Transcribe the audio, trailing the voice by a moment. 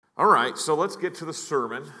All right, so let's get to the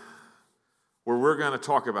sermon where we're going to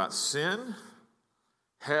talk about sin,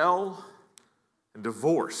 hell, and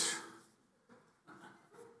divorce.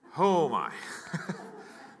 Oh my.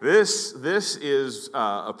 This is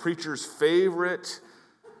a preacher's favorite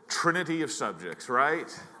trinity of subjects,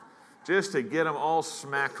 right? Just to get them all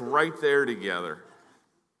smacked right there together.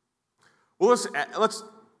 Well,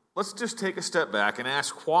 let's just take a step back and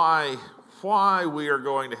ask why we are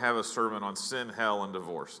going to have a sermon on sin, hell, and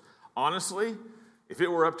divorce. Honestly, if it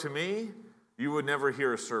were up to me, you would never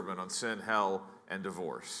hear a sermon on sin, hell, and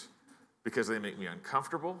divorce because they make me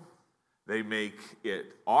uncomfortable. They make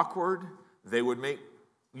it awkward. They would make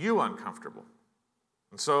you uncomfortable.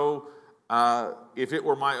 And so, if it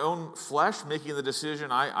were my own flesh making the decision,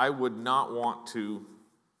 I would not want to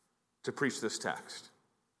preach this text.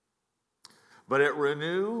 But at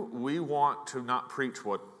Renew, we want to not preach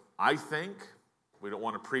what I think. We don't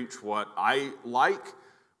want to preach what I like.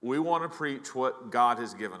 We want to preach what God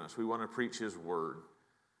has given us. We want to preach His Word.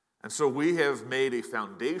 And so we have made a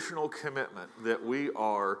foundational commitment that we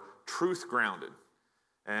are truth-grounded.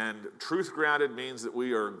 And truth-grounded means that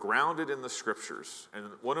we are grounded in the Scriptures. And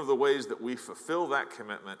one of the ways that we fulfill that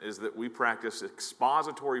commitment is that we practice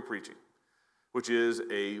expository preaching, which is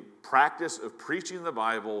a practice of preaching the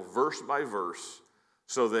Bible verse by verse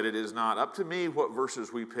so that it is not up to me what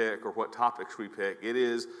verses we pick or what topics we pick. It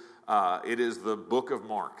is the book of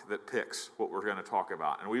Mark that picks what we're going to talk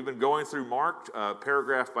about. And we've been going through Mark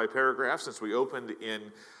paragraph by paragraph since we opened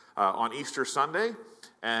on Easter Sunday.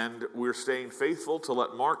 And we're staying faithful to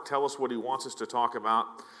let Mark tell us what he wants us to talk about.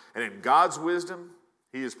 And in God's wisdom,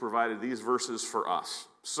 He has provided these verses for us.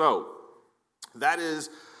 So that is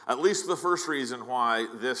at least the first reason why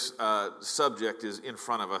this subject is in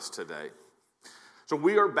front of us today. So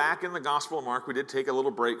we are back in the Gospel of Mark. We did take a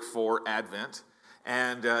little break for Advent.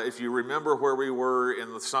 And if you remember where we were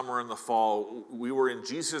in the summer and the fall, we were in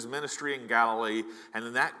Jesus' ministry in Galilee, and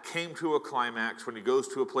then that came to a climax when He goes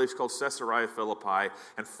to a place called Caesarea Philippi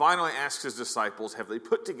and finally asks His disciples, have they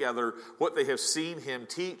put together what they have seen Him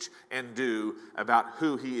teach and do about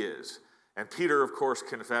who He is? And Peter, of course,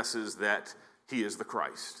 confesses that He is the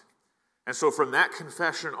Christ. And so from that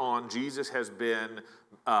confession on, Jesus has been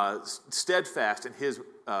steadfast in His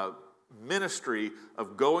ministry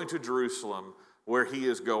of going to Jerusalem, where He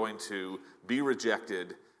is going to be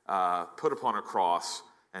rejected, put upon a cross,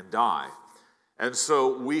 and die. And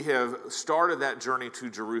so we have started that journey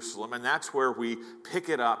to Jerusalem, and that's where we pick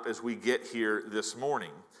it up as we get here this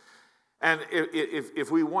morning. And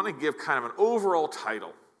if we want to give kind of an overall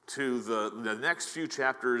title to the next few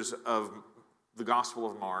chapters of the Gospel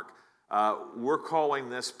of Mark, we're calling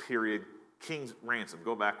this period King's Ransom.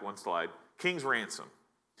 Go back one slide. King's Ransom.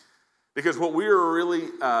 Because what we are really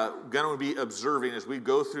going to be observing as we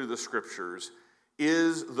go through the Scriptures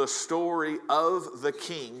is the story of the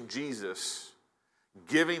King, Jesus,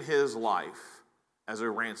 giving His life as a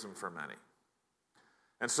ransom for many.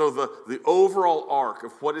 And so the overall arc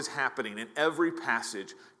of what is happening in every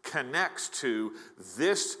passage connects to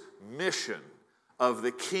this mission of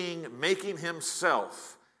the King making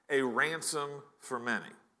Himself a ransom for many.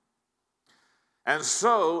 And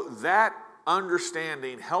so that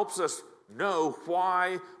understanding helps us know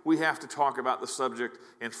why we have to talk about the subject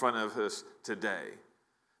in front of us today.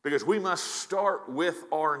 Because we must start with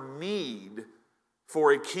our need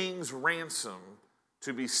for a king's ransom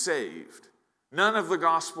to be saved. None of the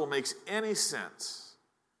gospel makes any sense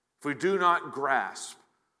if we do not grasp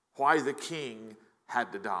why the king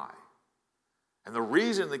had to die. And the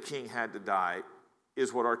reason the king had to die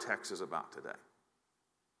is what our text is about today.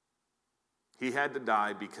 He had to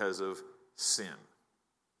die because of sin.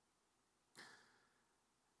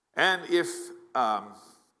 And if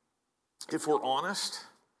we're honest,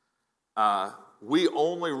 we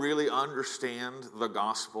only really understand the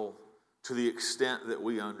gospel to the extent that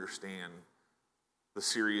we understand the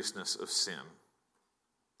seriousness of sin.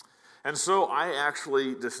 And so I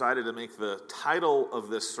actually decided to make the title of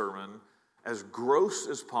this sermon as gross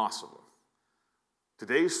as possible.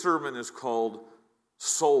 Today's sermon is called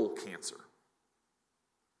Soul Cancer.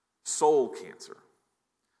 Soul cancer.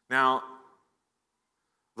 Now,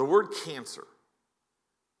 the word cancer,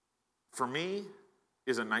 for me,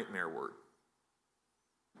 is a nightmare word.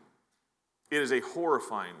 It is a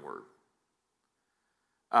horrifying word.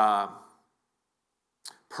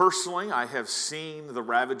 Personally, I have seen the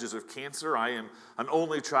ravages of cancer. I am an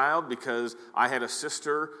only child because I had a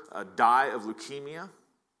sister die of leukemia.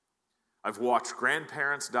 I've watched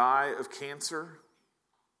grandparents die of cancer.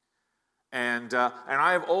 And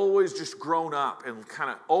I have always just grown up and kind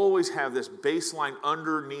of always have this baseline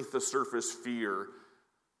underneath the surface fear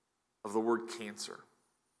of the word cancer.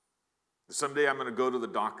 Someday I'm going to go to the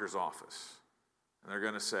doctor's office, and they're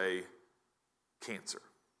going to say, cancer.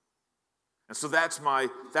 And so that's my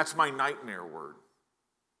nightmare word.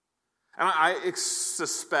 And I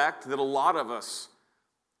suspect that a lot of us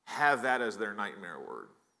have that as their nightmare word.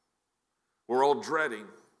 We're all dreading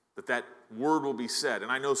that word will be said.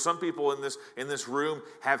 And I know some people in this room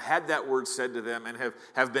have had that word said to them and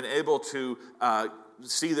have been able to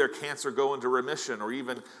see their cancer go into remission or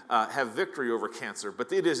even have victory over cancer.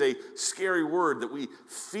 But it is a scary word that we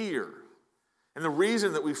fear. And the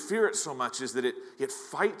reason that we fear it so much is that it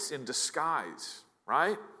fights in disguise,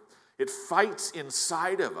 right? It fights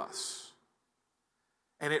inside of us.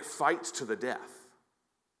 And it fights to the death.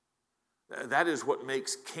 That is what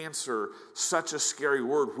makes cancer such a scary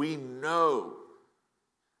word. We know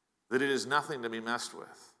that it is nothing to be messed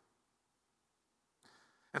with.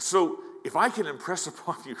 And so, if I can impress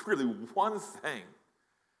upon you really one thing,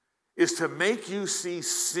 is to make you see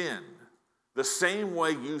sin the same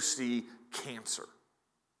way you see cancer.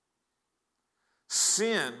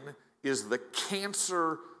 Sin is the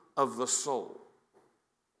cancer of the soul.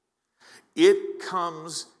 It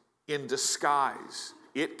comes in disguise.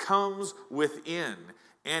 It comes within,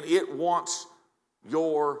 and it wants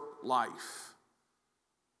your life.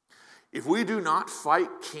 If we do not fight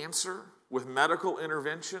cancer with medical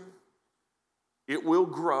intervention, it will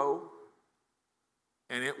grow,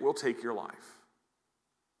 and it will take your life.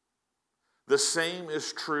 The same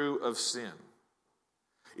is true of sin.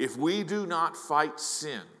 If we do not fight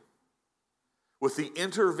sin with the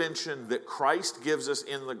intervention that Christ gives us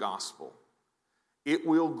in the gospel, it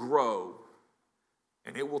will grow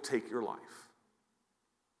and it will take your life.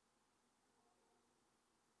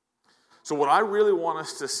 So what I really want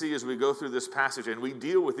us to see as we go through this passage and we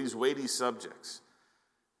deal with these weighty subjects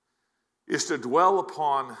is to dwell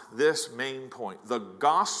upon this main point. The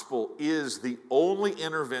gospel is the only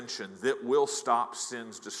intervention that will stop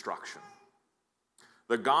sin's destruction.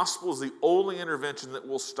 The gospel is the only intervention that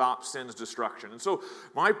will stop sin's destruction. And so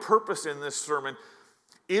my purpose in this sermon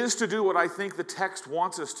is to do what I think the text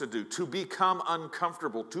wants us to do, to become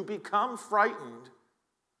uncomfortable, to become frightened,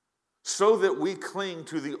 so that we cling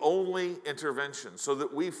to the only intervention, so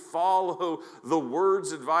that we follow the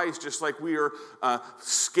word's advice, just like we are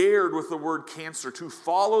scared with the word cancer, to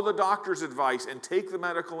follow the doctor's advice and take the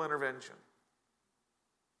medical intervention.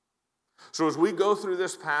 So as we go through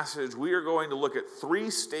this passage, we are going to look at 3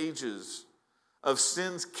 stages of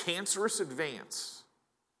sin's cancerous advance,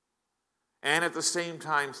 and at the same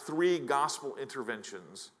time, 3 gospel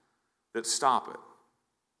interventions that stop it.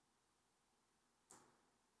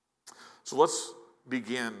 So let's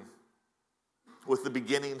begin with the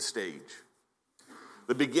beginning stage.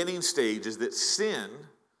 The beginning stage is that sin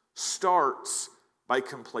starts by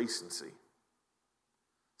complacency.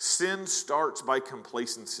 Sin starts by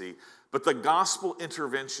complacency, but the gospel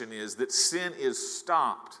intervention is that sin is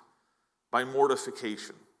stopped by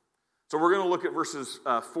mortification. So we're going to look at verses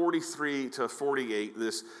 43 to 48,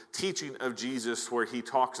 this teaching of Jesus where he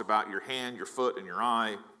talks about your hand, your foot, and your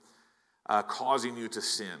eye causing you to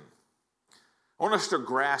sin. I want us to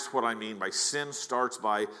grasp what I mean by sin starts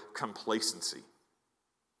by complacency.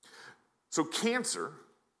 So cancer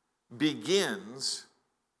begins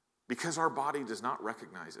because our body does not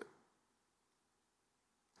recognize it.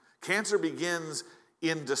 Cancer begins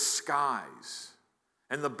in disguise,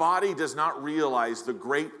 and the body does not realize the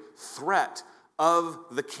great threat of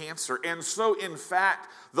the cancer. And so, in fact,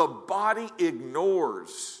 the body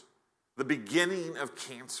ignores the beginning of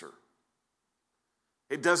cancer.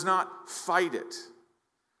 It does not fight it.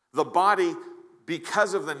 The body,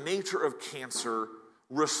 because of the nature of cancer,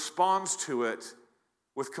 responds to it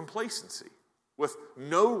with complacency, with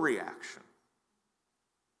no reaction.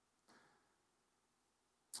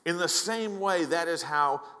 In the same way, that is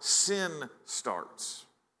how sin starts.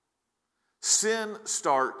 Sin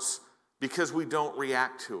starts because we don't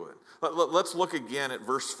react to it. Let's look again at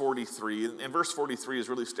verse 43. And verse 43 is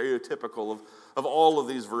really stereotypical of all of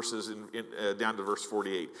these verses down to verse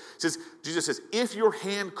 48. Jesus says, if your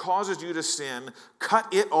hand causes you to sin,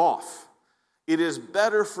 cut it off. It is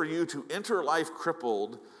better for you to enter life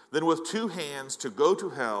crippled than with 2 hands to go to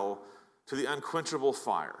hell, to the unquenchable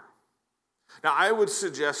fire. Now, I would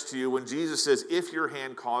suggest to you when Jesus says, if your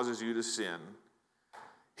hand causes you to sin,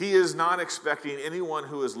 he is not expecting anyone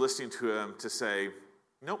who is listening to him to say,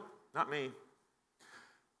 nope, not me.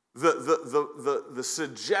 The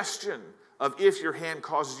suggestion of if your hand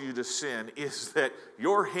causes you to sin is that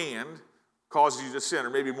your hand causes you to sin, or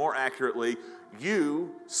maybe more accurately,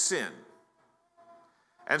 you sin.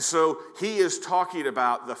 And so he is talking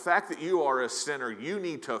about the fact that you are a sinner. You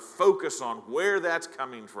need to focus on where that's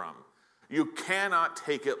coming from. You cannot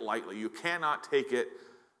take it lightly. You cannot take it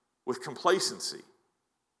with complacency.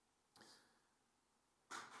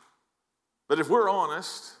 But if we're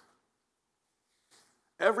honest,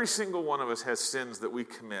 every single one of us has sins that we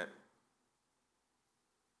commit,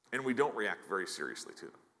 and we don't react very seriously to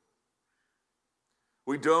them.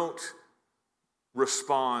 We don't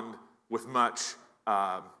respond with much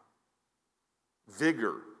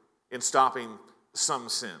vigor in stopping some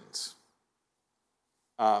sins.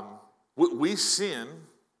 We sin,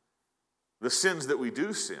 the sins that we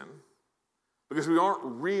do sin, because we aren't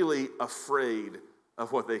really afraid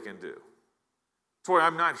of what they can do. That's why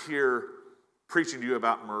I'm not here preaching to you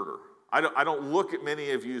about murder. I don't look at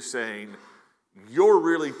many of you saying, you're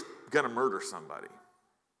really going to murder somebody.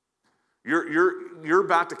 You're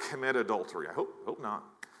about to commit adultery. I hope not.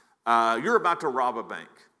 You're about to rob a bank.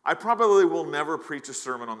 I probably will never preach a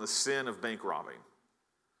sermon on the sin of bank robbing,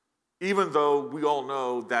 even though we all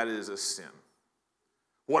know that is a sin.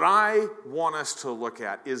 What I want us to look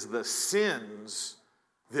at is the sins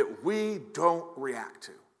that we don't react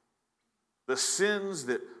to, the sins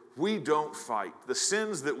that we don't fight, the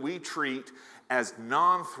sins that we treat as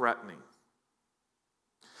non-threatening.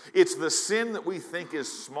 It's the sin that we think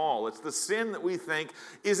is small. It's the sin that we think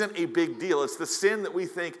isn't a big deal. It's the sin that we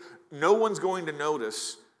think no one's going to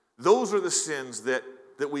notice. Those are the sins that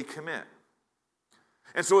we commit.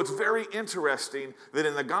 And so it's very interesting that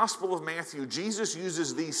in the Gospel of Matthew, Jesus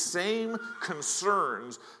uses these same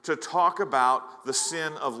concerns to talk about the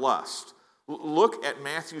sin of lust. Look at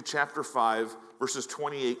Matthew chapter 5, verses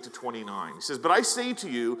 28 to 29. He says, "But I say to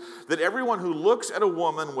you that everyone who looks at a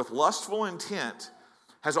woman with lustful intent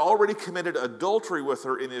has already committed adultery with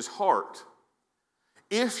her in his heart.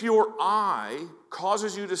 If your eye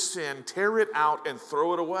causes you to sin, tear it out and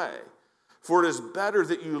throw it away. For it is better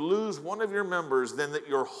that you lose one of your members than that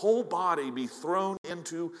your whole body be thrown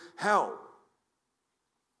into hell."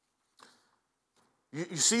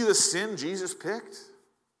 You see the sin Jesus picked?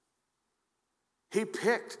 He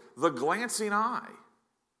picked the glancing eye.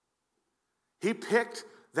 He picked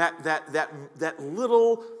that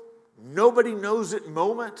little nobody knows it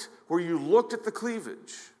moment where you looked at the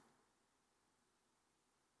cleavage.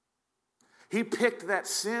 He picked that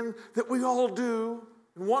sin that we all do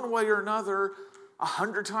in one way or another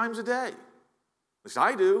 100 times a day. At least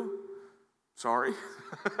I do. Sorry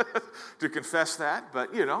to confess that,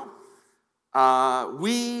 but you know.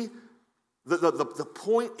 The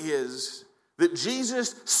point is that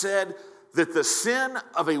Jesus said that the sin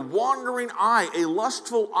of a wandering eye, a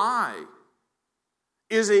lustful eye,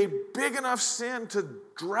 is a big enough sin to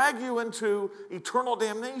drag you into eternal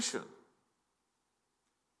damnation.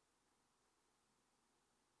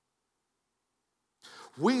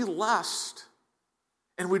 We lust,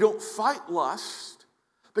 and we don't fight lust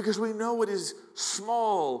because we know it is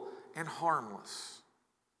small and harmless.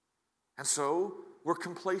 And so we're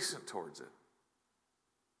complacent towards it.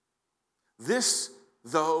 This,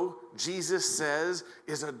 though, Jesus says,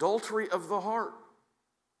 is adultery of the heart.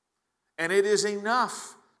 And it is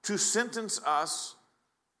enough to sentence us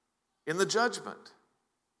in the judgment.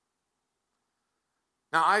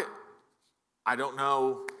 Now, I don't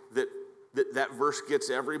know that verse gets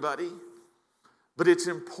everybody, but it's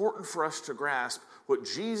important for us to grasp what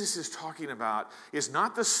Jesus is talking about is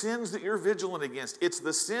not the sins that you're vigilant against. It's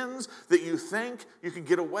the sins that you think you can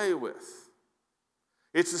get away with.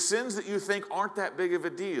 It's the sins that you think aren't that big of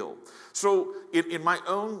a deal. So in my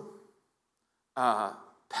own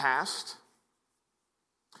past,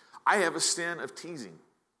 I have a sin of teasing.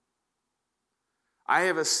 I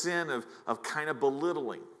have a sin of kind of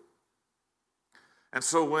belittling. And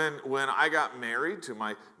so when I got married to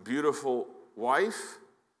my beautiful wife,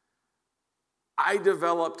 I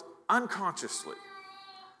developed unconsciously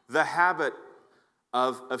the habit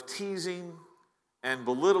of teasing and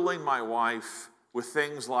belittling my wife with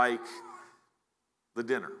things like the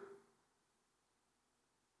dinner.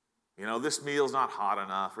 You know, this meal's not hot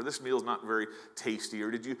enough, or this meal's not very tasty,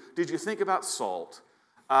 or did you think about salt,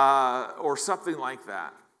 or something like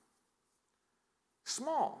that.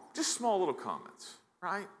 Just small little comments,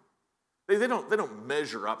 right? They don't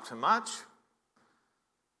measure up to much.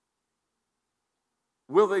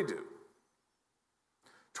 Will they do?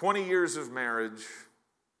 20 years of marriage,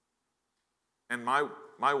 and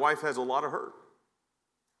my wife has a lot of hurt.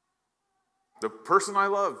 The person I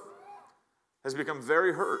love has become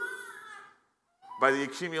very hurt by the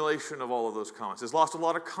accumulation of all of those comments. Has lost a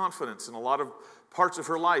lot of confidence in a lot of parts of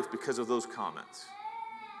her life because of those comments.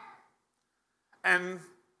 And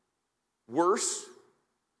worse,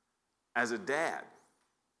 as a dad,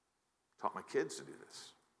 taught my kids to do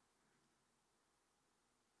this.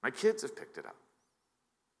 My kids have picked it up.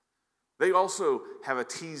 They also have a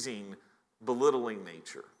teasing, belittling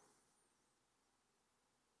nature.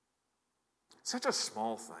 Such a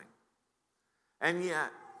small thing. And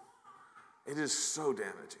yet, it is so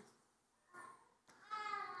damaging.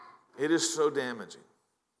 It is so damaging.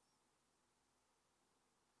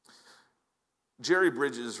 Jerry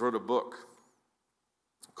Bridges wrote a book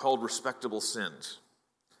called Respectable Sins.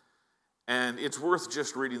 And it's worth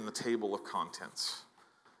just reading the table of contents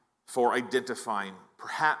for identifying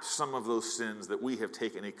perhaps some of those sins that we have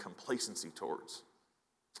taken a complacency towards.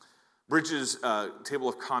 Bridges' table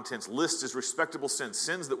of contents lists as respectable sins,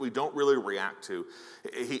 sins that we don't really react to.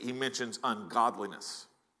 He mentions ungodliness,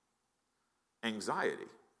 anxiety,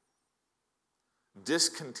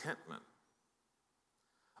 discontentment,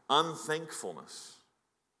 unthankfulness,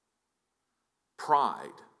 pride,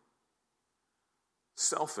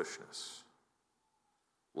 selfishness,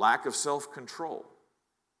 lack of self-control,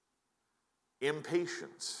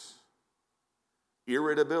 impatience,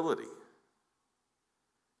 irritability,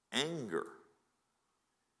 anger,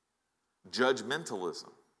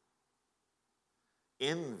 judgmentalism,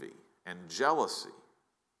 envy and jealousy,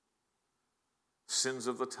 sins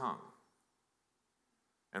of the tongue,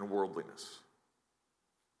 and worldliness.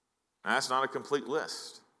 Now, that's not a complete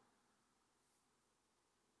list.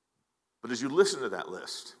 But as you listen to that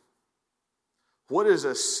list, what is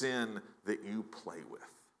a sin that you play with?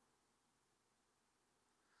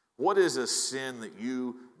 What is a sin that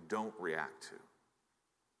you don't react to?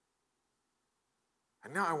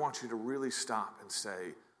 And now I want you to really stop and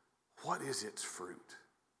say, what is its fruit?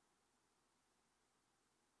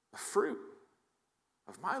 The fruit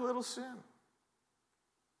of my little sin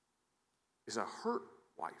is a hurt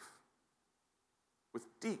wife with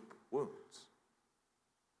deep wounds.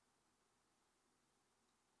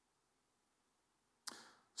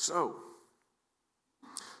 So,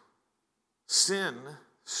 sin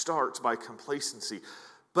starts by complacency,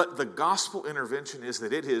 but the gospel intervention is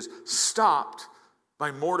that it is stopped by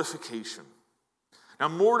mortification. Now,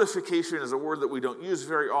 mortification is a word that we don't use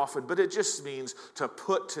very often, but it just means to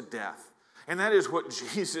put to death. And that is what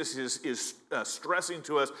Jesus is stressing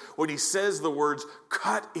to us when he says the words,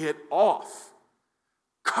 cut it off.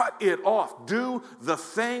 Cut it off. Do the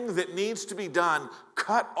thing that needs to be done.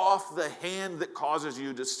 Cut off the hand that causes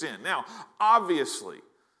you to sin. Now, obviously,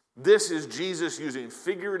 this is Jesus using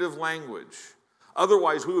figurative language.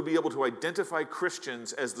 Otherwise, we would be able to identify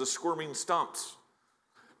Christians as the squirming stumps,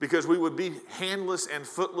 because we would be handless and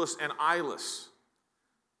footless and eyeless.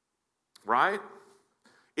 Right?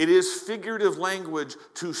 It is figurative language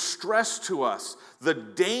to stress to us the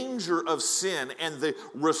danger of sin and the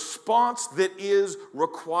response that is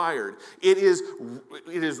required. It is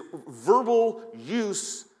verbal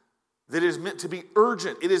use that is meant to be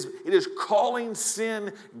urgent. It is calling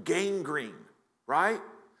sin gangrene, right?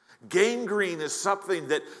 Gangrene is something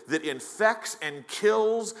that infects and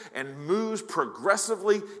kills and moves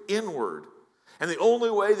progressively inward. And the only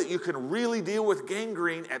way that you can really deal with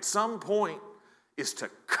gangrene at some point is to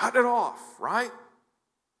cut it off, right?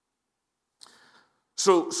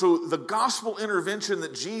 So the gospel intervention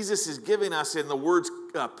that Jesus is giving us in the words,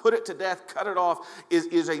 put it to death, cut it off,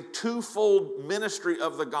 is a twofold ministry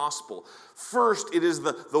of the gospel. First, it is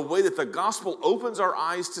the way that the gospel opens our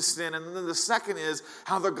eyes to sin, and then the second is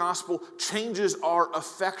how the gospel changes our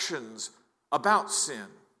affections about sin.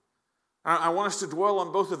 I want us to dwell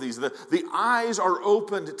on both of these. The eyes are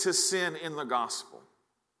opened to sin in the gospel.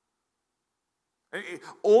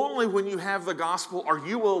 Only when you have the gospel are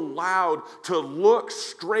you allowed to look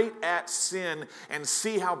straight at sin and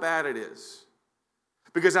see how bad it is.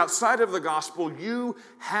 Because outside of the gospel, you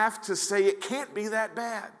have to say it can't be that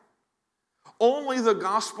bad. Only the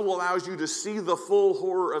gospel allows you to see the full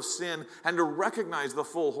horror of sin and to recognize the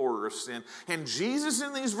full horror of sin. And Jesus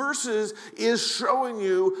in these verses is showing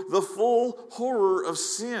you the full horror of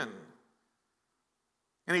sin.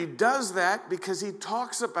 And he does that because he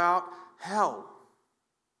talks about hell.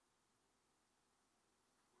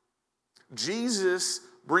 Jesus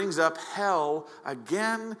brings up hell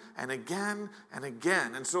again and again and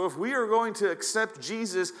again. And so if we are going to accept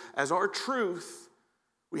Jesus as our truth,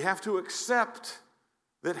 we have to accept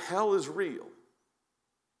that hell is real.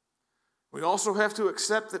 We also have to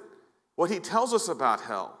accept that what he tells us about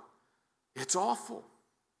hell, it's awful.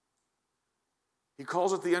 He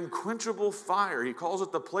calls it the unquenchable fire. He calls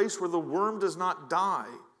it the place where the worm does not die.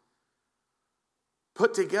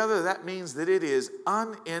 Put together, that means that it is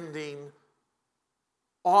unending,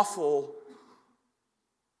 awful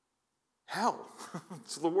hell.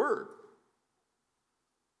 It's the word.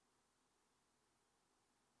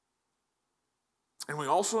 And we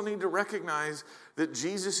also need to recognize that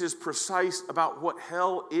Jesus is precise about what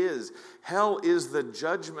hell is. Hell is the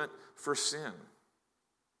judgment for sin.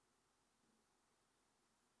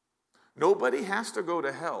 Nobody has to go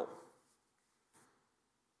to hell.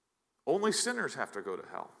 Only sinners have to go to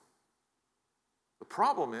hell. The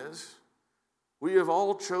problem is, we have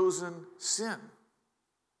all chosen sin.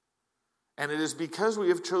 And it is because we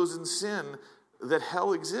have chosen sin that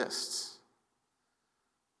hell exists.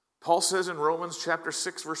 Paul says in Romans chapter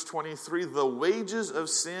 6, verse 23, the wages of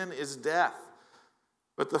sin is death,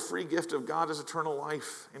 but the free gift of God is eternal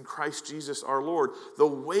life in Christ Jesus our Lord. The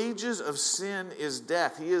wages of sin is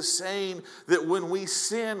death. He is saying that when we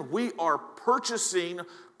sin, we are purchasing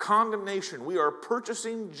condemnation. We are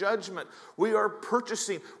purchasing judgment. We are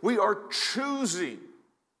choosing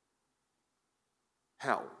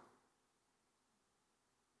hell.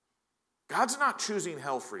 God's not choosing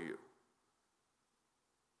hell for you.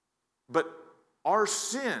 But our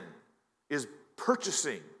sin is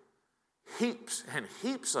purchasing heaps and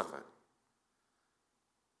heaps of it.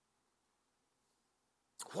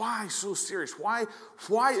 Why so serious? Why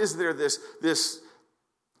is there this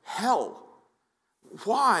hell?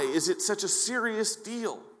 Why is it such a serious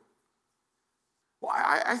deal? Well,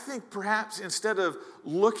 I think perhaps instead of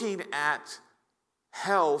looking at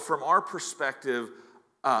hell from our perspective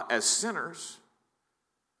as sinners,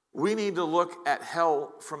 we need to look at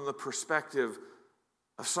hell from the perspective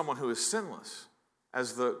of someone who is sinless,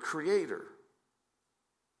 as the Creator.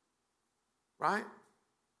 Right?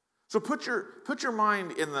 So put your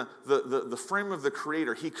mind in the frame of the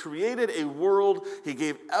Creator. He created a world. He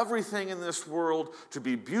gave everything in this world to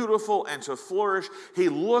be beautiful and to flourish. He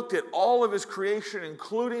looked at all of His creation,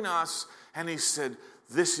 including us, and He said,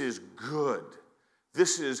 this is good.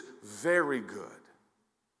 This is very good.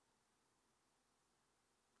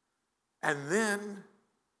 And then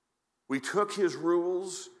we took His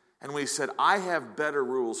rules and we said, I have better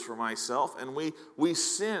rules for myself, and we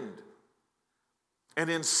sinned.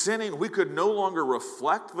 And in sinning, we could no longer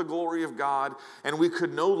reflect the glory of God, and we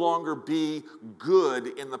could no longer be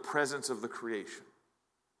good in the presence of the creation.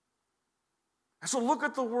 And so look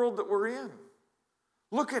at the world that we're in.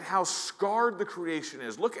 Look at how scarred the creation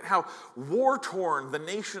is. Look at how war-torn the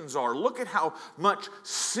nations are. Look at how much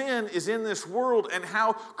sin is in this world, and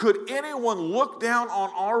how could anyone look down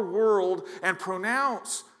on our world and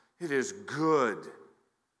pronounce, it is good.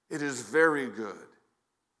 It is very good.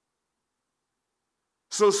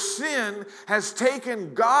 So sin has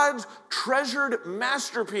taken God's treasured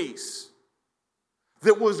masterpiece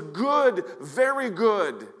that was good, very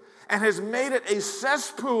good, and has made it a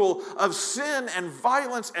cesspool of sin and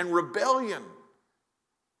violence and rebellion.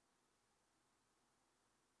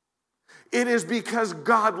 It is because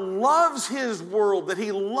God loves His world, that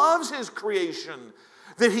He loves His creation,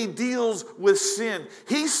 that He deals with sin.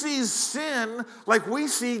 He sees sin like we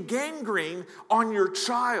see gangrene on your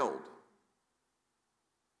child.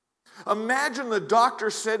 Imagine the doctor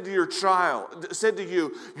said to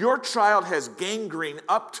you, your child has gangrene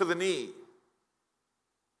up to the knee.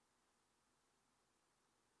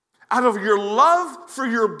 Out of your love for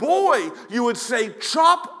your boy, you would say,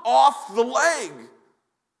 chop off the leg.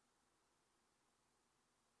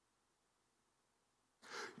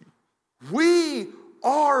 We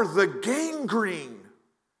are the gangrene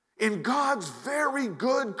in God's very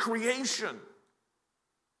good creation.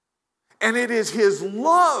 And it is His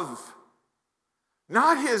love,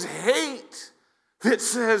 not His hate, that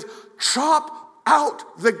says, chop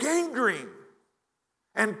out the gangrene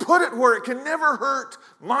and put it where it can never hurt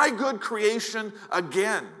my good creation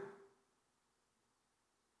again.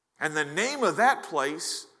 And the name of that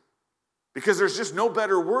place, because there's just no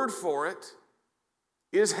better word for it,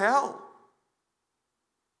 is hell.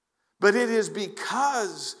 But it is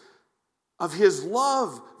because of His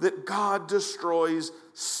love that God destroys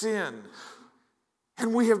sin.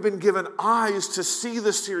 And we have been given eyes to see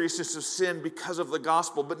the seriousness of sin because of the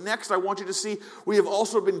gospel. But next, I want you to see we have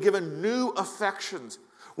also been given new affections.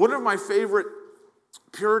 One of my favorite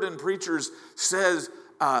Puritan preachers says,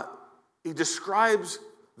 he describes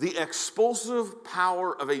the expulsive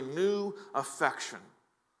power of a new affection.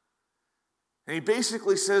 And he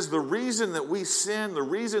basically says the reason that we sin, the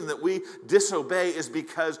reason that we disobey is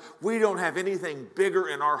because we don't have anything bigger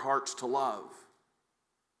in our hearts to love.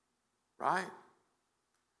 Right?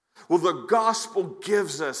 Well, the gospel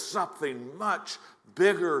gives us something much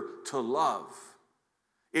bigger to love.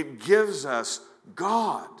 It gives us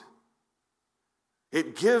God.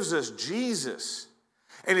 It gives us Jesus.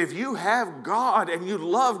 And if you have God and you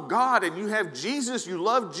love God and you have Jesus, you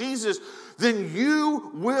love Jesus, then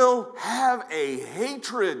you will have a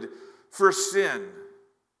hatred for sin.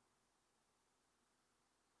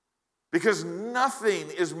 Because nothing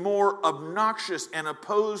is more obnoxious and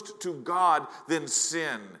opposed to God than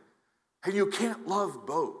sin. And you can't love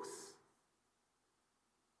both.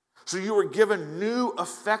 So you were given new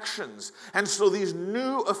affections. And so these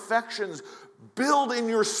new affections build in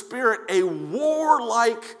your spirit a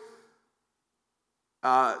warlike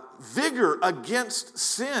vigor against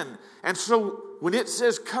sin. And so when it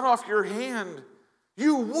says cut off your hand,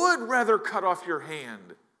 you would rather cut off your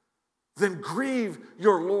hand than grieve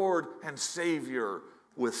your Lord and Savior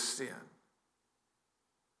with sin.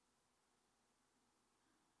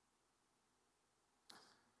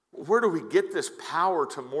 Where do we get this power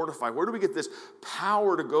to mortify? Where do we get this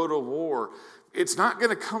power to go to war? It's not going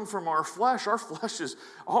to come from our flesh. Our flesh is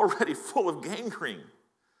already full of gangrene,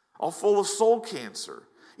 all full of soul cancer.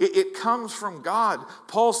 It comes from God.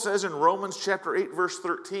 Paul says in Romans chapter 8, verse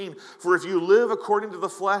 13, "For if you live according to the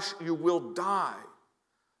flesh, you will die.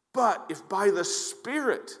 But if by the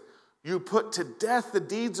Spirit you put to death the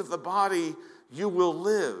deeds of the body, you will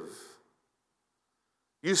live."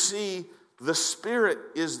 You see, the Spirit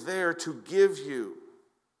is there to give you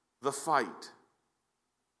the fight.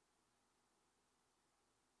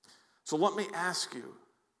 So let me ask you,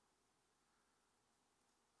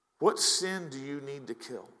 what sin do you need to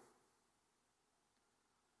kill?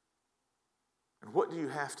 And what do you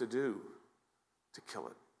have to do to kill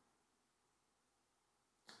it?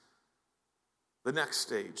 The next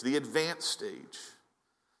stage, the advanced stage.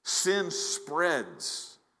 Sin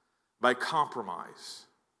spreads by compromise.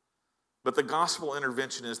 But the gospel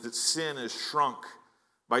intervention is that sin is shrunk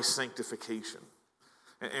by sanctification.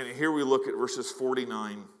 And here we look at verses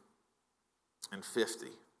 49 and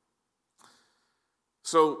 50.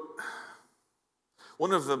 So,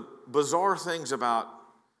 one of the bizarre things about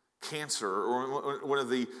cancer, or one of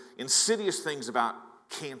the insidious things about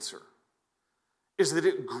cancer, is that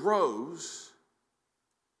it grows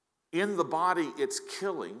in the body it's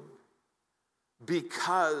killing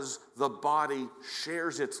because the body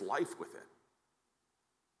shares its life with it.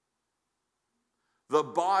 The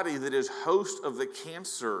body that is host of the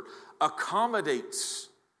cancer accommodates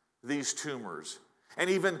these tumors and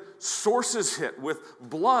even sources it with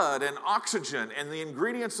blood and oxygen and the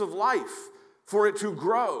ingredients of life for it to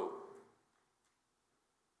grow.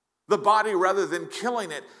 The body, rather than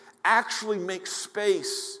killing it, actually makes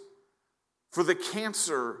space for the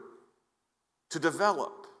cancer to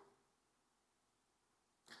develop.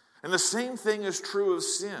 And the same thing is true of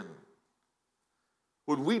sin.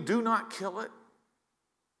 When we do not kill it,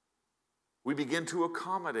 we begin to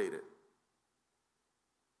accommodate it.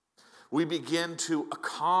 We begin to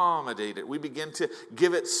accommodate it. We begin to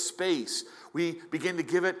give it space. We begin to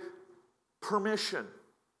give it permission.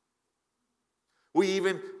 We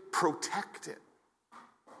even protect it.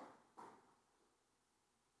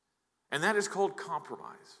 And that is called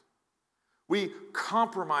compromise. We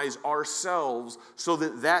compromise ourselves so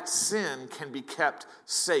that that sin can be kept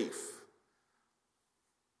safe.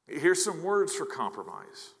 Here's some words for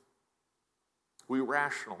compromise. We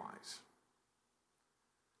rationalize.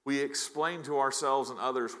 We explain to ourselves and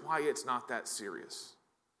others why it's not that serious.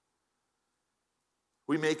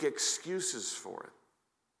 We make excuses for it.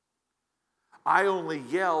 I only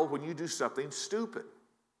yell when you do something stupid.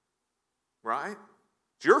 Right?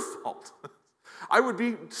 It's your fault. I would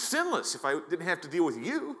be sinless if I didn't have to deal with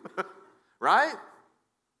you. Right?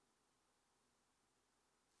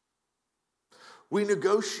 We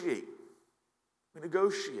negotiate. We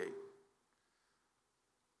negotiate.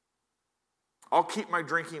 I'll keep my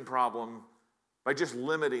drinking problem by just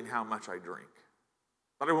limiting how much I drink.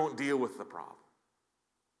 But I won't deal with the problem.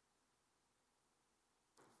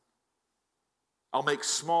 I'll make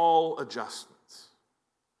small adjustments.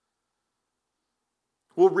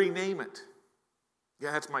 We'll rename it.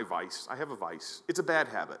 Yeah, that's my vice. I have a vice. It's a bad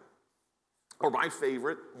habit. Or my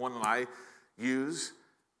favorite, one that I use,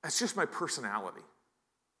 that's just my personality.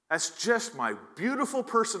 That's just my beautiful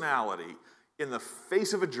personality in the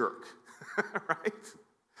face of a jerk. Right?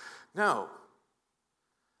 No.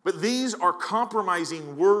 But these are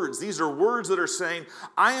compromising words. These are words that are saying,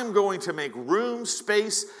 I am going to make room,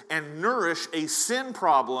 space, and nourish a sin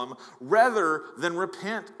problem rather than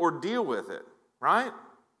repent or deal with it. Right?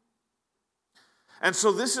 And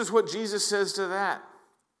so this is what Jesus says to that.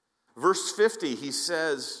 Verse 50, he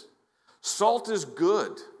says, salt is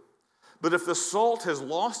good, but if the salt has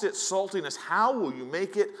lost its saltiness, how will you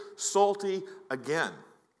make it salty again?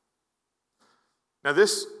 Now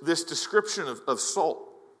this description of salt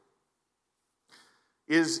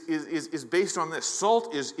is based on this.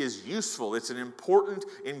 Salt is useful. It's an important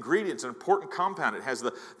ingredient. It's an important compound. It has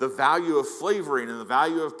the value of flavoring and the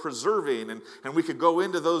value of preserving, and we could go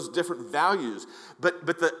into those different values. But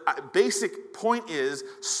the basic point is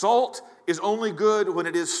salt is only good when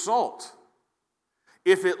it is salt.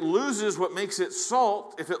 If it loses what makes it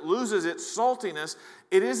salt, if it loses its saltiness,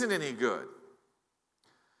 it isn't any good.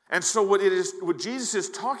 And so what Jesus is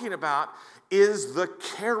talking about is the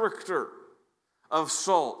character of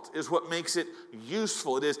salt, is what makes it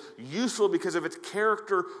useful. It is useful because of its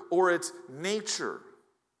character or its nature.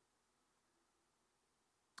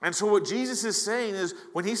 And so what Jesus is saying is,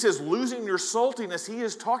 when he says losing your saltiness, he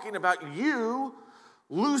is talking about you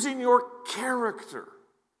losing your character.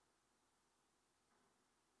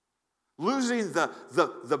 Losing the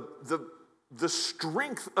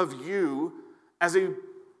strength of you as a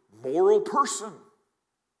moral person.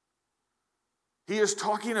 He is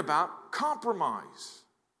talking about compromise.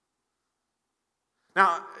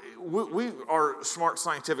 Now, we are smart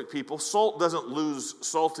scientific people. Salt doesn't lose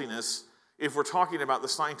saltiness if we're talking about the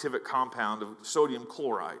scientific compound of sodium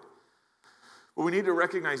chloride. But we need to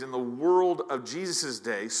recognize, in the world of Jesus'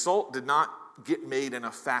 day, salt did not get made in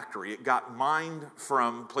a factory. It got mined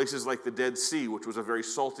from places like the Dead Sea, which was a very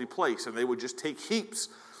salty place, and they would just take heaps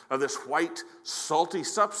of this white, salty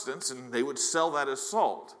substance, and they would sell that as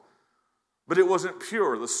salt. But it wasn't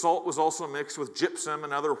pure. The salt was also mixed with gypsum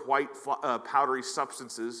and other white, powdery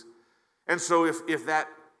substances. And so if that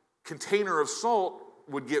container of salt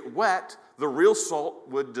would get wet, the real salt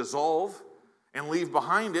would dissolve and leave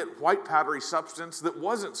behind it white, powdery substance that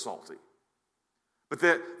wasn't salty. But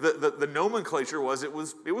the nomenclature was it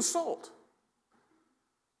was salt.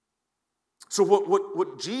 So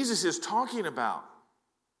what Jesus is talking about,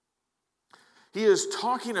 he is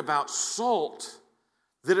talking about salt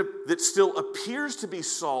that still appears to be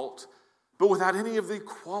salt, but without any of the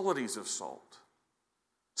qualities of salt.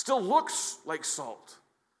 Still looks like salt,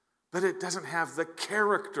 but it doesn't have the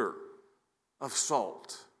character of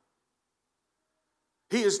salt.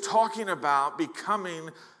 He is talking about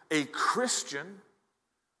becoming a Christian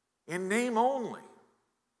in name only.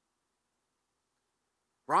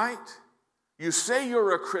 Right? You say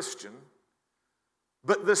you're a Christian,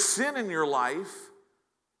 but the sin in your life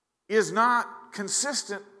is not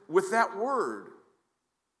consistent with that word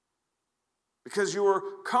because you are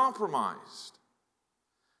compromised.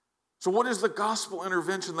 So what is the gospel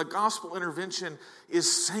intervention? The gospel intervention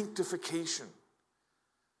is sanctification.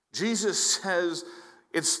 Jesus says,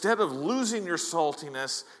 instead of losing your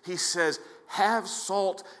saltiness, he says, have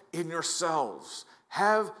salt in yourselves.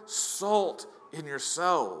 Have salt in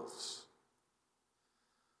yourselves.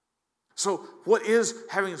 So what is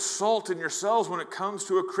having salt in yourselves when it comes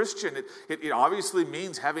to a Christian? It obviously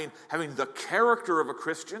means having the character of a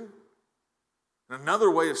Christian. And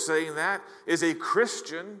another way of saying that is a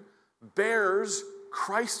Christian bears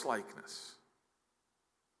Christ-likeness.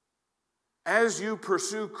 As you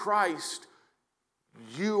pursue Christ,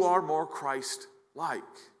 you are more Christ-like.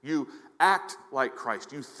 You act like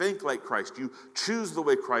Christ. You think like Christ. You choose the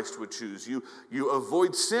way Christ would choose. You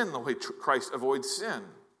avoid sin the way Christ avoids sin.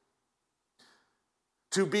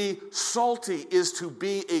 To be salty is to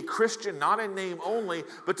be a Christian, not in name only,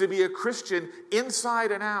 but to be a Christian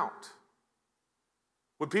inside and out.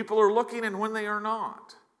 When people are looking and when they are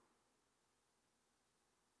not.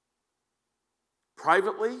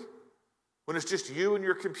 Privately, when it's just you and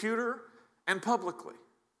your computer, and publicly.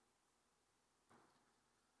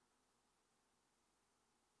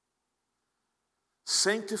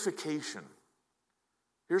 Sanctification.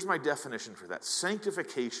 Here's my definition for that.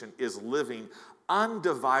 Sanctification is living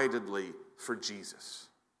undividedly for Jesus.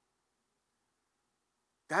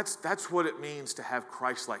 That's what it means to have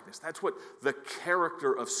Christ-likeness. That's what the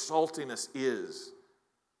character of saltiness is.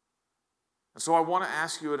 And so I want to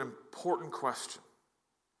ask you an important question.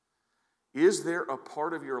 Is there a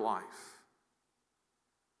part of your life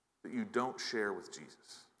that you don't share with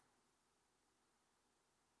Jesus?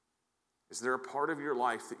 Is there a part of your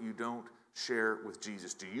life that you don't share with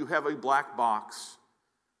Jesus? Do you have a black box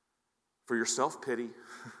for your self-pity?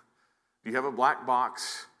 Do you have a black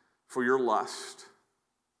box for your lust?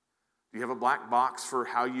 Do you have a black box for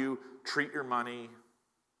how you treat your money?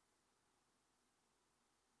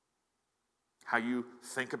 How you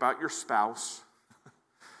think about your spouse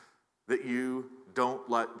that you don't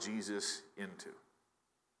let Jesus into?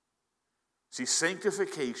 See,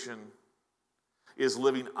 sanctification is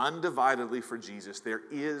living undividedly for Jesus. There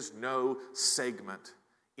is no segment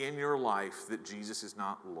in your life that Jesus is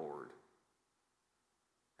not Lord.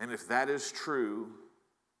 And if that is true,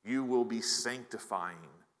 you will be sanctifying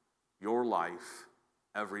your life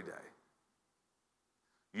every day.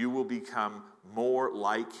 you will become more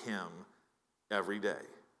like him every day.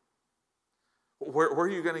 Where are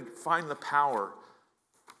you going to find the power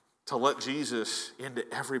to let Jesus into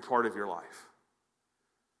every part of your life?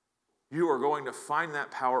 You are going to find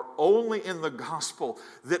that power only in the gospel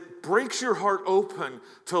that breaks your heart open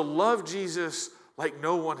to love Jesus like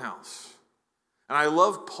no one else. And I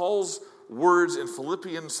love Paul's words in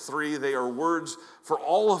Philippians 3. They are words for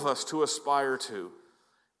all of us to aspire to.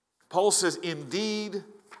 Paul says, "Indeed,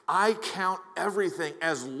 I count everything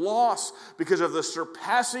as loss because of the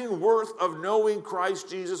surpassing worth of knowing Christ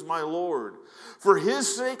Jesus my Lord. For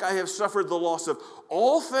his sake I have suffered the loss of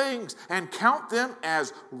all things and count them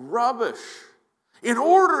as rubbish, in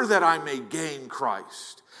order that I may gain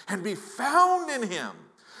Christ and be found in him,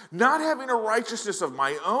 not having a righteousness of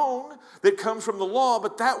my own that comes from the law,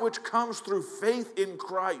 but that which comes through faith in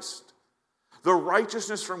Christ, the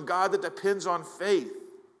righteousness from God that depends on faith,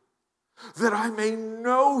 that I may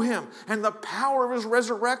know him and the power of his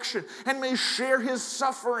resurrection and may share his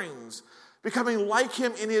sufferings, becoming like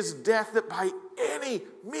him in his death, that by any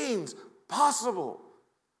means possible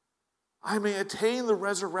I may attain the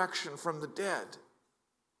resurrection from the dead."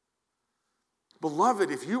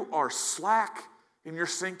 Beloved, if you are slack in your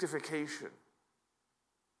sanctification,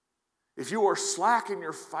 if you are slack in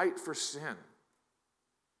your fight for sin,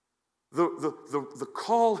 the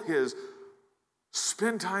call is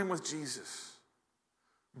spend time with Jesus.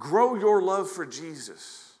 Grow your love for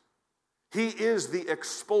Jesus. He is the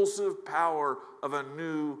expulsive power of a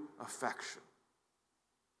new affection.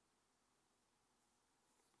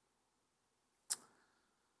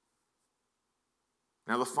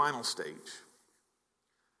 Now, the final stage.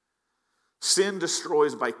 Sin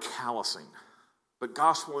destroys by callousing, but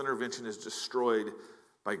gospel intervention is destroyed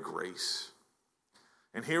by grace.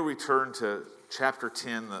 And here we turn to chapter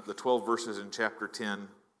 10, the 12 verses in chapter 10,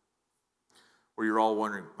 where you're all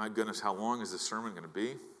wondering, my goodness, how long is this sermon going to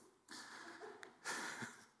be?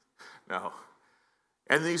 No.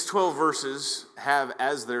 And these 12 verses have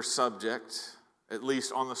as their subject, at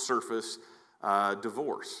least on the surface,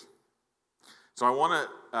 divorce. So I want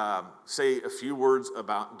to say a few words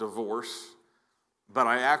about divorce, but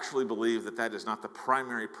I actually believe that that is not the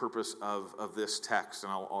primary purpose of this text,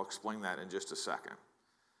 and I'll explain that in just a second.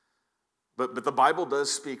 But the Bible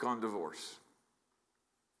does speak on divorce.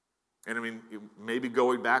 And I mean, maybe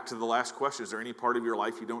going back to the last question, is there any part of your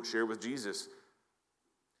life you don't share with Jesus?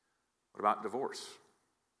 What about divorce?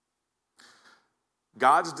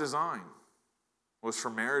 God's design was for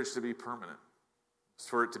marriage to be permanent. It's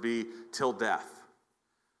for it to be till death.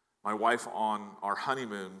 My wife on our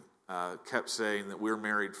honeymoon kept saying that we're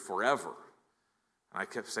married forever. And I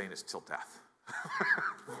kept saying it's till death.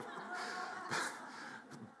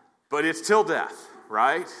 But it's till death,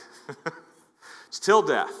 right? It's till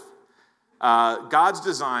death. God's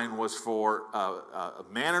design was for a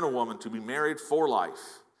man and a woman to be married for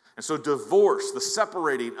life. And so divorce, the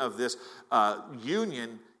separating of this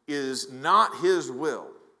union, is not his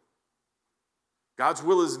will. God's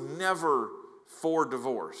will is never for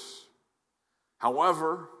divorce.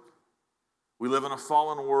 However, we live in a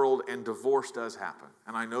fallen world and divorce does happen.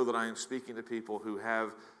 And I know that I am speaking to people who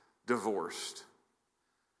have divorced.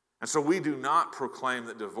 And so we do not proclaim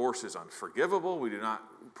that divorce is unforgivable. We do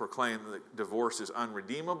not proclaim that divorce is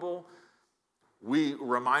unredeemable. We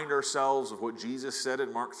remind ourselves of what Jesus said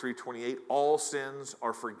in Mark 3:28, all sins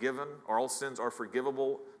are forgiven, or all sins are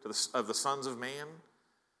forgivable of the sons of man.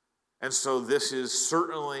 And so this is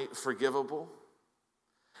certainly forgivable.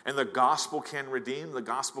 And the gospel can redeem. The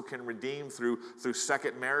gospel can redeem through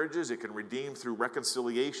second marriages. It can redeem through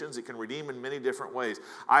reconciliations. It can redeem in many different ways.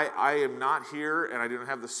 I am not here, and I don't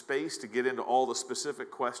have the space to get into all the specific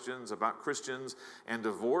questions about Christians and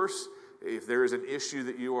divorce. If there is an issue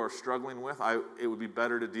that you are struggling with, it would be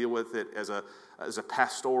better to deal with it as a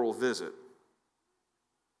pastoral visit.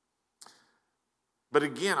 But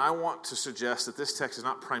again, I want to suggest that this text is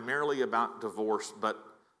not primarily about divorce, but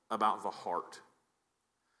about the heart.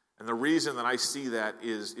 And the reason that I see that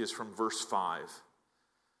is from verse 5.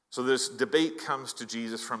 So this debate comes to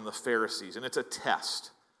Jesus from the Pharisees, and it's a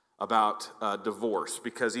test about divorce,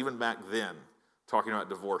 because even back then, talking about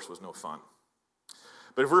divorce was no fun.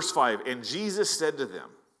 But verse 5, and Jesus said to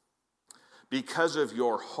them, because of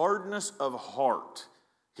your hardness of heart,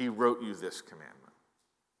 he wrote you this commandment.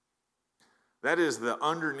 That is the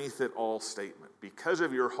underneath it all statement. Because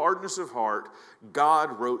of your hardness of heart,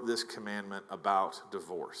 God wrote this commandment about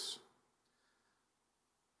divorce.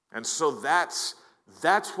 And so that's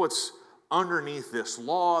what's underneath this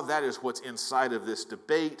law. That is what's inside of this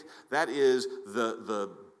debate. That is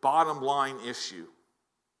the bottom line issue.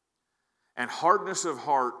 And hardness of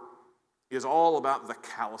heart is all about the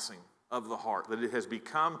callousing of the heart, that it has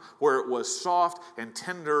become, where it was soft and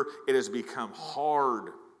tender, it has become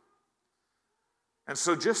hard. And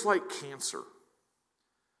so just like cancer,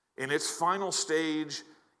 in its final stage,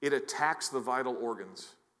 it attacks the vital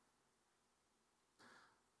organs.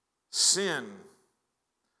 Sin,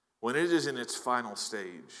 when it is in its final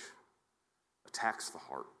stage, attacks the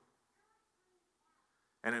heart.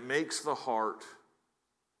 And it makes the heart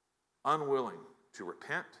unwilling to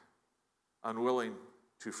repent, unwilling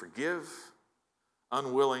to forgive,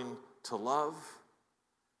 unwilling to love.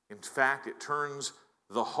 In fact, it turns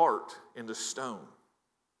the heart into stone.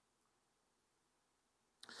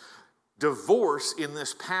 Divorce in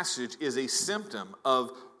this passage is a symptom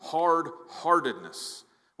of hard-heartedness,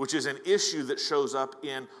 which is an issue that shows up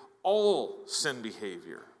in all sin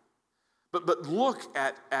behavior. But look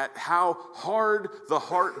at how hard the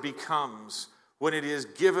heart becomes when it is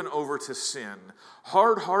given over to sin.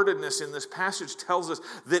 Hard-heartedness in this passage tells us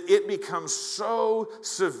that it becomes so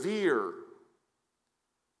severe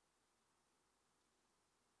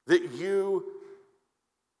that you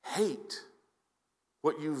hate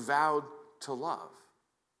what you vowed to love.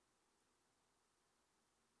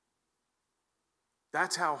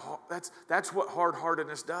 That's what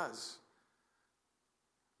hard-heartedness does.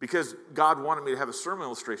 Because God wanted me to have a sermon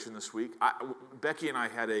illustration this week, Becky and I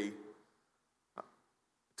had a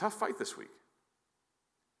tough fight this week.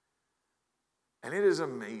 And it is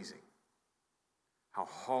amazing how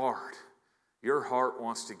hard your heart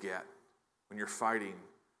wants to get when you're fighting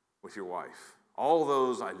with your wife. All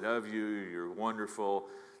those, I love you, you're wonderful.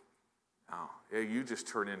 No, you just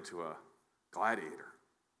turn into a gladiator.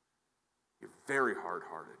 You're very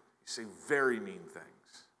hard-hearted. You say very mean things.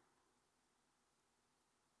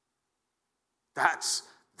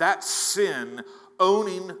 That's sin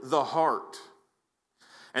owning the heart.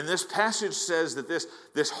 And this passage says that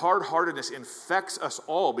this hard-heartedness infects us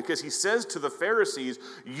all, because he says to the Pharisees,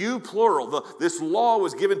 you plural, this law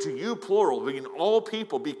was given to you plural, being all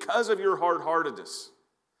people, because of your hard-heartedness.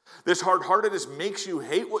 This hard-heartedness makes you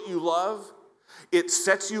hate what you love. It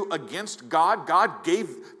sets you against God. God gave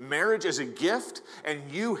marriage as a gift, and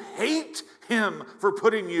you hate him for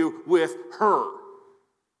putting you with her.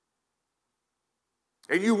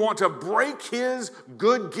 And you want to break his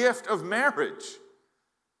good gift of marriage.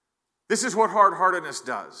 This is what hard-heartedness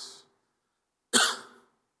does.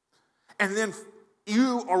 And then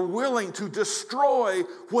you are willing to destroy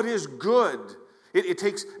what is good. It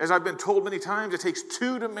takes, as I've been told many times, it takes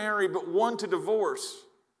two to marry, but one to divorce.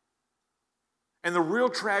 And the real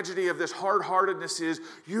tragedy of this hard-heartedness is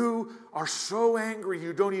you are so angry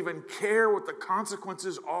you don't even care what the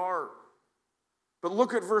consequences are. But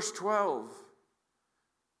look at verse 12.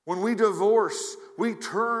 When we divorce, we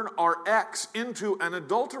turn our ex into an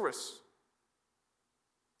adulteress.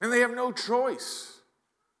 And they have no choice.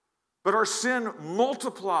 But our sin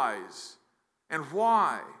multiplies. And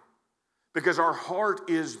why? Because our heart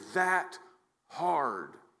is that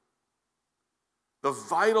hard. The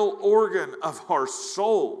vital organ of our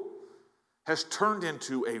soul has turned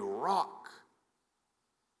into a rock.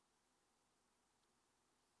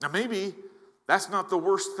 Now maybe that's not the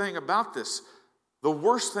worst thing about this. The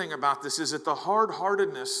worst thing about this is that the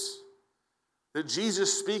hard-heartedness that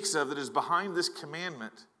Jesus speaks of, that is behind this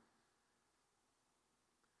commandment,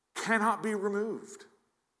 cannot be removed.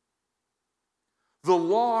 The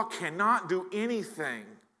law cannot do anything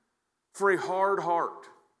for a hard heart.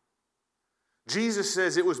 Jesus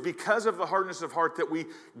says it was because of the hardness of heart that we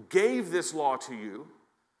gave this law to you,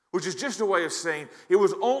 which is just a way of saying it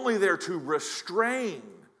was only there to restrain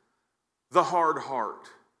the hard heart.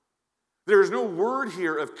 There is no word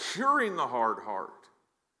here of curing the hard heart.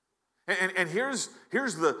 And here's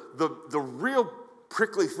the real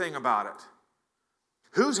prickly thing about it.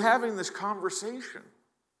 Who's having this conversation?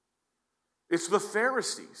 It's the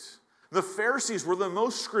Pharisees. The Pharisees were the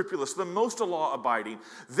most scrupulous, the most law-abiding.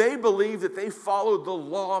 They believed that they followed the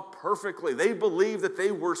law perfectly. They believed that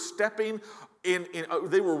they were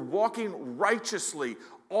they were walking righteously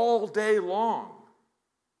all day long.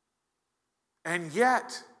 And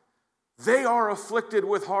yet, they are afflicted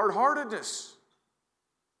with hard-heartedness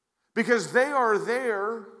because they are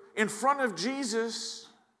there in front of Jesus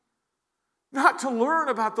not to learn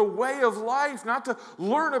about the way of life, not to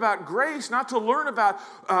learn about grace, not to learn about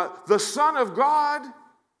the Son of God,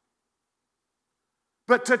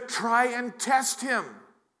 but to try and test him,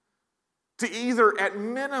 to either at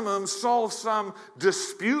minimum solve some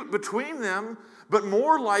dispute between them, but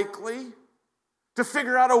more likely to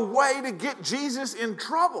figure out a way to get Jesus in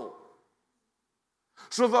trouble.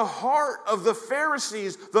 So the heart of the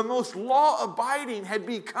Pharisees, the most law-abiding, had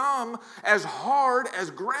become as hard as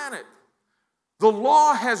granite. The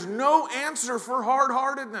law has no answer for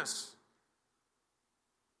hard-heartedness.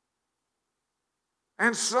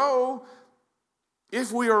 And so,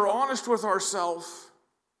 if we are honest with ourselves,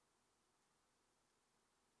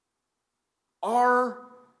 our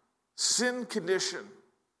sin condition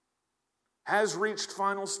has reached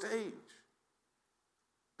final stage.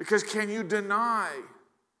 Because can you deny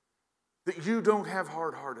that you don't have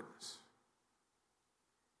hard-heartedness?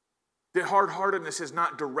 That hard-heartedness has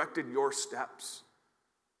not directed your steps?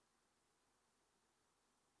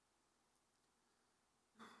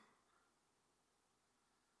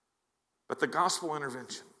 But the gospel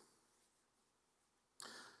intervention.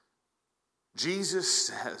 Jesus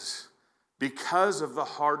says, because of the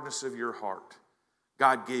hardness of your heart,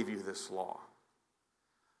 God gave you this law.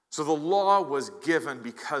 So the law was given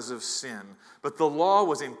because of sin, but the law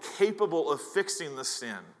was incapable of fixing the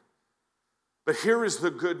sin. But here is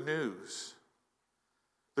the good news.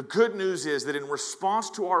 The good news is that in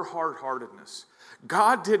response to our hard-heartedness,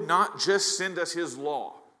 God did not just send us His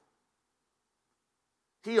law.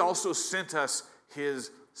 He also sent us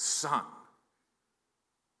His Son.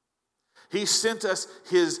 He sent us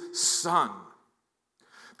His Son.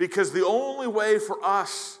 Because the only way for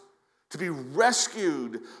us to be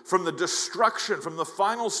rescued from the destruction, from the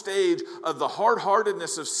final stage of the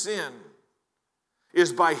hard-heartedness of sin,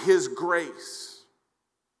 is by His grace.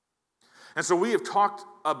 And so we have talked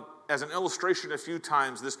as an illustration a few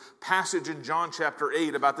times, this passage in John chapter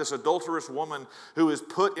 8 about this adulterous woman who is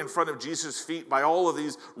put in front of Jesus' feet by all of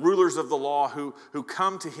these rulers of the law who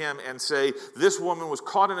come to Him and say, this woman was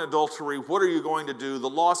caught in adultery, what are you going to do? The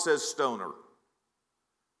law says stone her.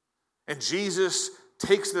 And Jesus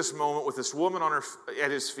takes this moment with this woman at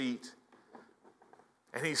His feet,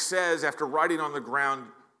 and He says, after writing on the ground,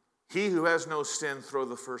 he who has no sin, throw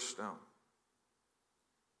the first stone.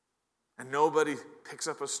 And nobody picks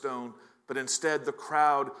up a stone, but instead the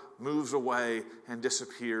crowd moves away and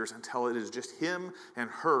disappears until it is just him and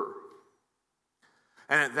her.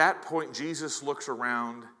 And at that point, Jesus looks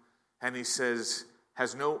around and He says,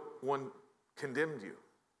 has no one condemned you?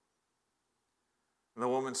 And the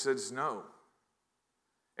woman says, no.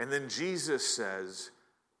 And then Jesus says,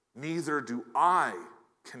 neither do I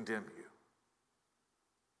condemn you.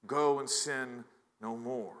 Go and sin no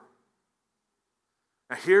more.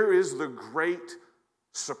 Now here is the great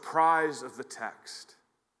surprise of the text.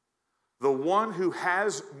 The one who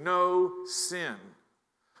has no sin,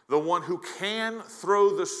 the one who can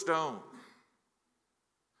throw the stone,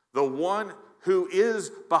 the one who is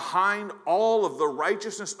behind all of the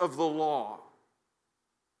righteousness of the law,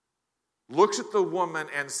 looks at the woman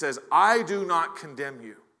and says, I do not condemn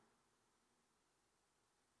you.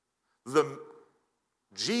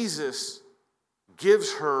 Jesus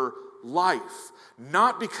gives her life,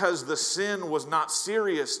 not because the sin was not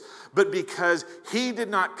serious, but because He did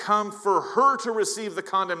not come for her to receive the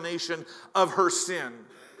condemnation of her sin.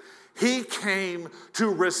 He came to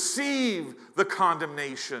receive the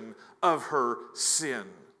condemnation of her sin.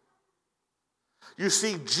 You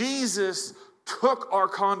see, Jesus took our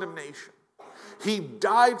condemnation. He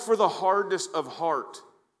died for the hardness of heart.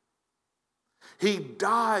 He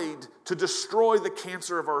died to destroy the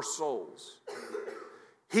cancer of our souls.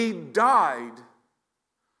 He died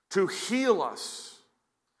to heal us.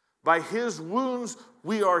 By His wounds,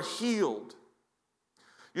 we are healed.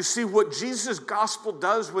 You see, what Jesus' gospel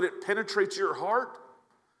does when it penetrates your heart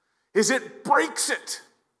is it breaks it.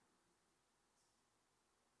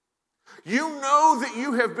 You know that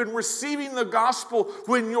you have been receiving the gospel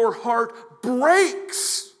when your heart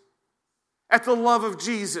breaks at the love of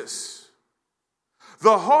Jesus.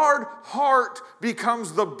 The hard heart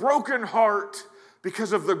becomes the broken heart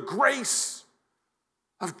because of the grace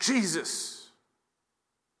of Jesus.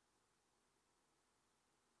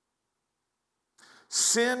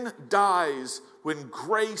 Sin dies when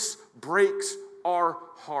grace breaks our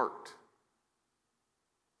heart.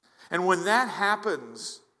 And when that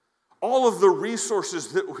happens, all of the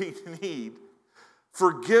resources that we need,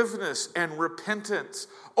 forgiveness and repentance,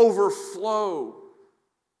 overflow.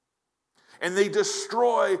 And they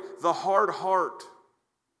destroy the hard heart.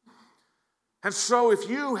 And so if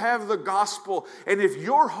you have the gospel, and if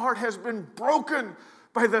your heart has been broken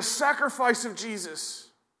by the sacrifice of Jesus,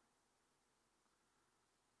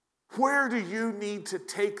 where do you need to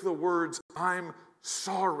take the words, I'm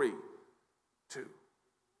sorry, to?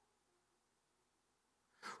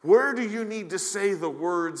 Where do you need to say the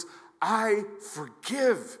words, I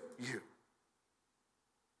forgive you?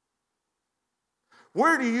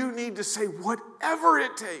 Where do you need to say, whatever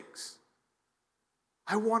it takes,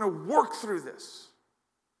 I want to work through this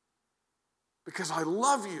because I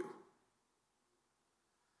love you?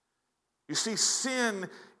 You see, sin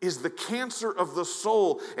is the cancer of the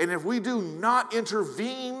soul, and if we do not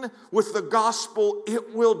intervene with the gospel,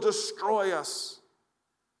 it will destroy us.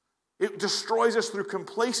 It destroys us through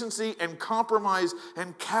complacency and compromise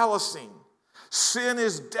and callousing. Sin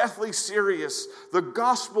is deathly serious. The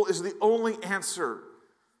gospel is the only answer.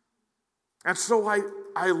 And so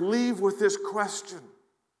I leave with this question.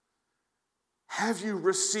 Have you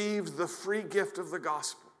received the free gift of the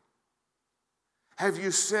gospel? Have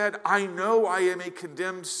you said, I know I am a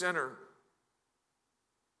condemned sinner,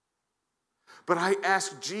 but I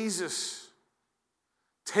ask Jesus,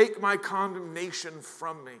 take my condemnation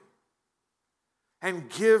from me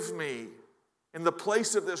and give me, in the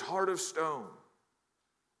place of this heart of stone,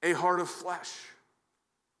 a heart of flesh.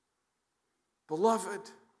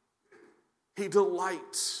 Beloved, He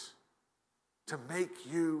delights to make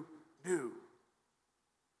you new.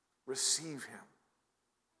 Receive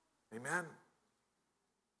Him. Amen.